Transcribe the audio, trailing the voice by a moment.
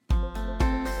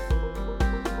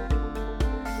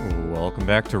Welcome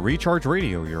back to Recharge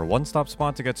Radio, your one-stop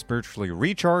spot to get spiritually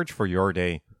recharged for your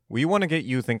day. We want to get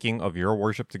you thinking of your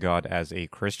worship to God as a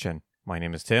Christian. My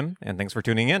name is Tim, and thanks for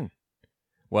tuning in.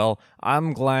 Well,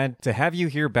 I'm glad to have you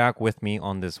here back with me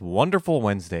on this wonderful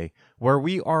Wednesday, where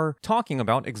we are talking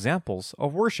about examples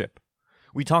of worship.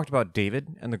 We talked about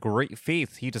David and the great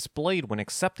faith he displayed when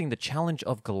accepting the challenge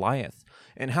of Goliath,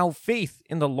 and how faith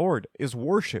in the Lord is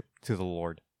worship to the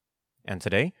Lord. And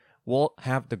today, we'll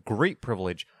have the great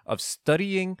privilege of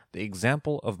studying the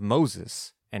example of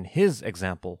Moses and his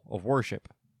example of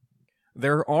worship.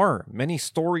 There are many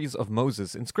stories of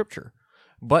Moses in Scripture,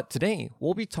 but today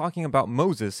we'll be talking about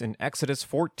Moses in Exodus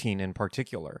 14 in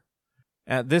particular.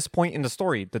 At this point in the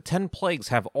story, the 10 plagues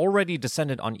have already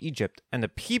descended on Egypt, and the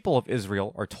people of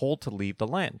Israel are told to leave the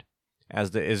land.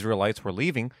 As the Israelites were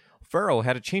leaving, Pharaoh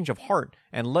had a change of heart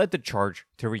and led the charge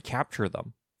to recapture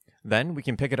them. Then we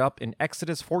can pick it up in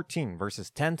Exodus 14, verses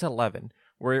 10 to 11,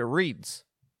 where it reads,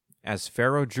 "As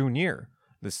Pharaoh drew near,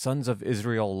 the sons of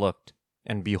Israel looked,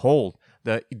 and behold,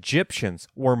 the Egyptians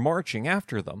were marching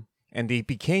after them, and they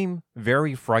became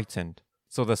very frightened.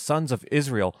 So the sons of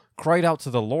Israel cried out to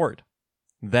the Lord.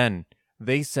 Then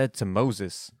they said to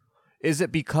Moses, 'Is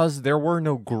it because there were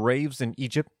no graves in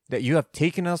Egypt that you have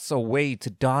taken us away to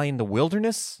die in the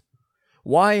wilderness?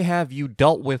 Why have you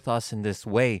dealt with us in this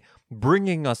way,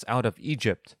 bringing us out of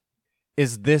Egypt?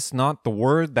 Is this not the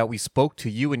word that we spoke to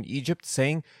you in Egypt,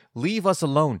 saying, Leave us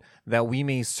alone, that we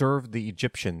may serve the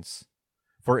Egyptians?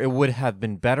 For it would have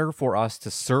been better for us to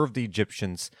serve the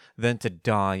Egyptians than to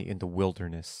die in the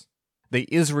wilderness.'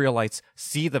 The Israelites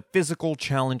see the physical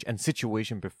challenge and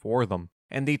situation before them,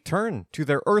 and they turn to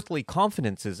their earthly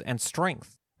confidences and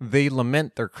strength. They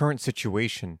lament their current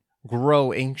situation,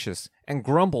 grow anxious, and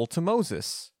grumble to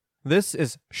Moses. This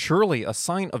is surely a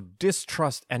sign of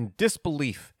distrust and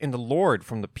disbelief in the Lord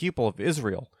from the people of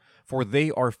Israel, for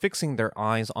they are fixing their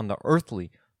eyes on the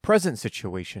earthly, present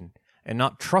situation, and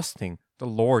not trusting the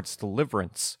Lord's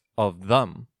deliverance of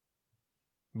them.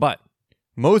 But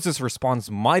Moses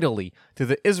responds mightily to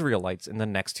the Israelites in the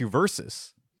next two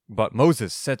verses. But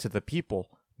Moses said to the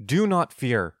people, 'Do not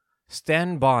fear.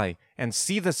 Stand by and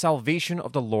see the salvation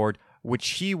of the Lord, which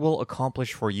he will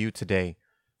accomplish for you today.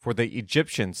 For the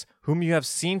Egyptians, whom you have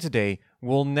seen today,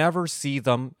 will never see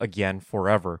them again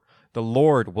forever. The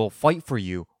Lord will fight for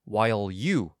you while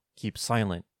you keep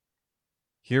silent.'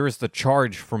 Here is the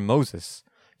charge from Moses.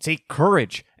 Take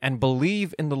courage and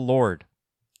believe in the Lord.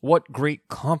 What great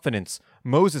confidence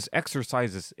Moses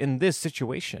exercises in this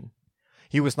situation.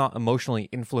 He was not emotionally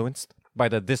influenced by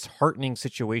the disheartening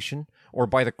situation or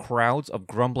by the crowds of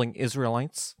grumbling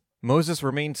Israelites. Moses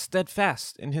remained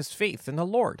steadfast in his faith in the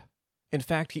Lord. In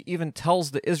fact, he even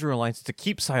tells the Israelites to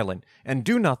keep silent and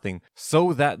do nothing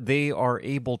so that they are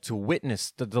able to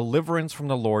witness the deliverance from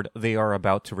the Lord they are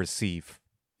about to receive.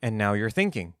 And now you're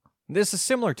thinking, this is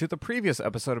similar to the previous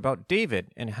episode about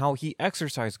David and how he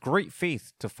exercised great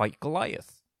faith to fight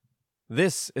Goliath.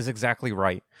 This is exactly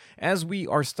right. As we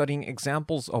are studying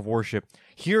examples of worship,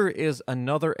 here is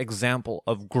another example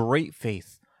of great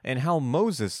faith and how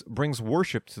Moses brings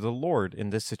worship to the Lord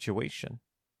in this situation.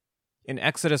 In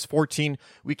Exodus 14,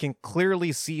 we can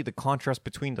clearly see the contrast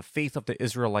between the faith of the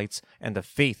Israelites and the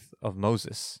faith of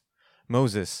Moses.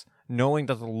 Moses, knowing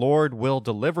that the Lord will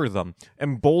deliver them,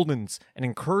 emboldens and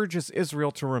encourages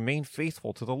Israel to remain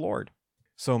faithful to the Lord.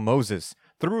 So Moses,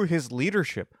 through his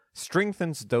leadership,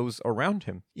 strengthens those around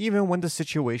him, even when the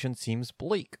situation seems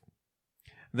bleak.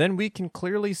 Then we can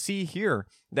clearly see here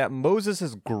that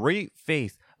Moses' great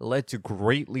faith led to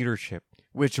great leadership,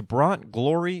 which brought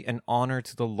glory and honor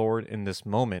to the Lord in this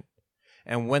moment.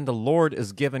 And when the Lord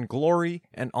is given glory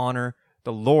and honor,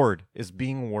 the Lord is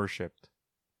being worshipped.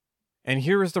 And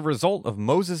here is the result of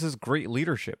Moses' great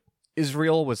leadership.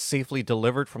 Israel was safely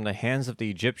delivered from the hands of the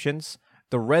Egyptians.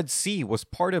 The Red Sea was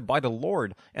parted by the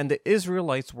Lord, and the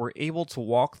Israelites were able to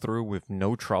walk through with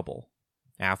no trouble.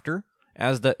 After,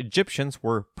 as the Egyptians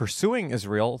were pursuing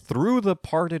Israel through the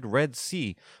parted Red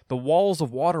Sea, the walls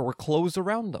of water were closed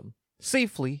around them,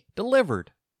 safely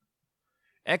delivered.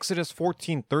 Exodus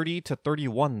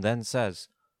 14:30-31 then says,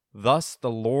 "Thus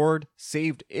the Lord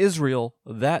saved Israel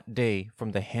that day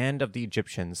from the hand of the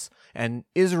Egyptians, and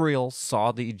Israel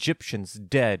saw the Egyptians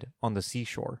dead on the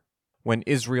seashore. When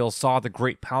Israel saw the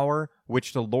great power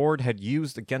which the Lord had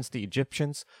used against the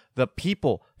Egyptians, the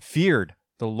people feared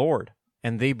the Lord,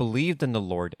 and they believed in the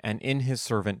Lord and in his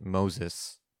servant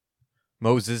Moses."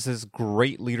 Moses'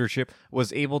 great leadership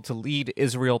was able to lead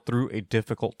Israel through a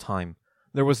difficult time.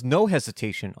 There was no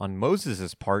hesitation on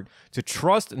Moses' part to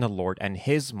trust in the Lord and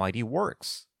his mighty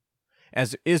works.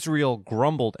 As Israel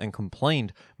grumbled and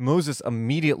complained, Moses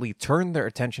immediately turned their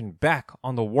attention back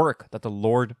on the work that the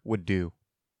Lord would do.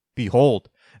 Behold,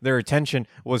 their attention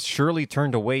was surely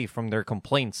turned away from their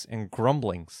complaints and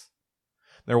grumblings.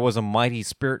 There was a mighty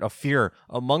spirit of fear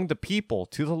among the people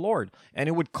to the Lord, and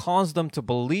it would cause them to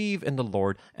believe in the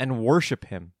Lord and worship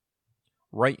Him.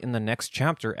 Right in the next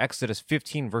chapter, Exodus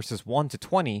 15 verses 1 to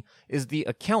 20, is the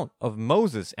account of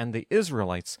Moses and the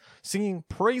Israelites singing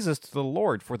praises to the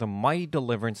Lord for the mighty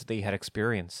deliverance they had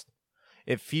experienced.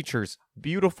 It features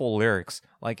beautiful lyrics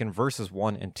like in verses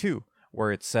 1 and 2,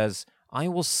 where it says, "I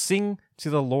will sing to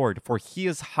the Lord, for He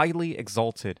is highly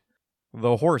exalted.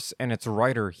 The horse and its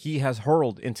rider He has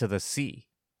hurled into the sea.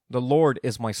 The Lord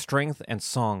is my strength and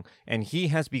song, and He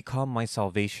has become my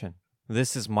salvation.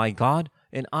 This is my God,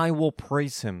 and I will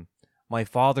praise Him, my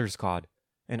Father's God,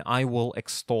 and I will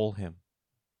extol Him."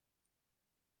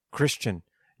 Christian,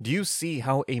 do you see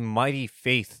how a mighty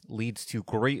faith leads to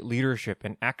great leadership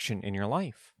and action in your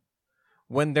life?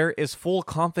 When there is full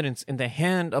confidence in the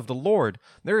hand of the Lord,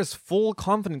 there is full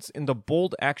confidence in the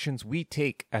bold actions we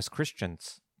take as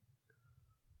Christians.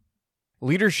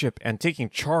 Leadership and taking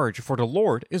charge for the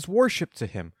Lord is worship to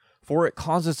Him, for it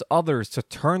causes others to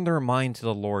turn their mind to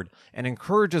the Lord and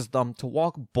encourages them to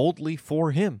walk boldly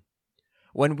for Him.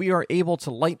 When we are able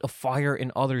to light a fire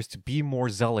in others to be more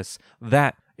zealous,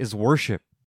 that is worship.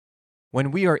 When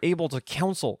we are able to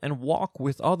counsel and walk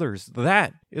with others,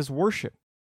 that is worship.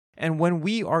 And when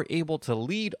we are able to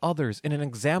lead others in an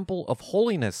example of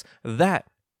holiness,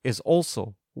 that is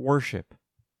also worship.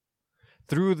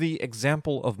 Through the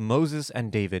example of Moses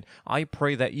and David, I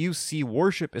pray that you see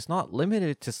worship is not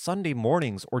limited to Sunday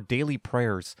mornings or daily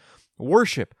prayers.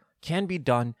 Worship can be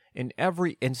done in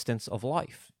every instance of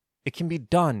life. It can be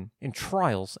done in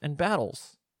trials and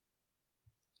battles.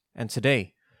 And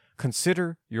today,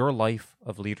 consider your life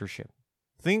of leadership.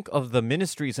 Think of the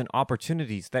ministries and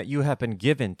opportunities that you have been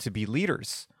given to be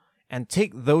leaders, and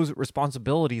take those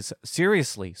responsibilities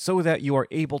seriously so that you are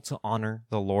able to honor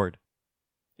the Lord.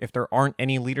 If there aren't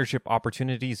any leadership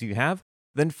opportunities you have,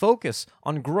 then focus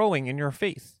on growing in your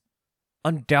faith.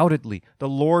 Undoubtedly, the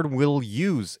Lord will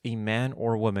use a man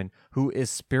or woman who is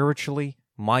spiritually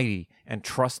mighty and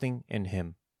trusting in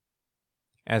Him.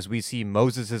 As we see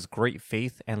Moses' great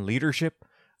faith and leadership,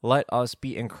 let us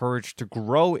be encouraged to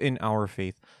grow in our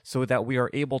faith so that we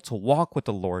are able to walk with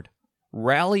the Lord,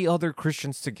 rally other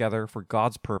Christians together for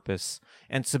God's purpose,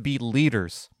 and to be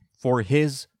leaders for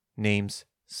His name's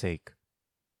sake.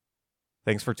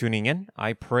 Thanks for tuning in.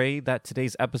 I pray that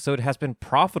today's episode has been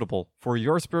profitable for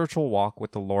your spiritual walk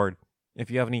with the Lord. If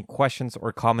you have any questions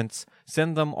or comments,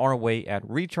 send them our way at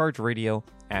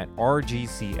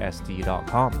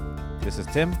rechargeradio@rgcsd.com. This is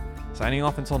Tim, signing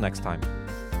off until next time.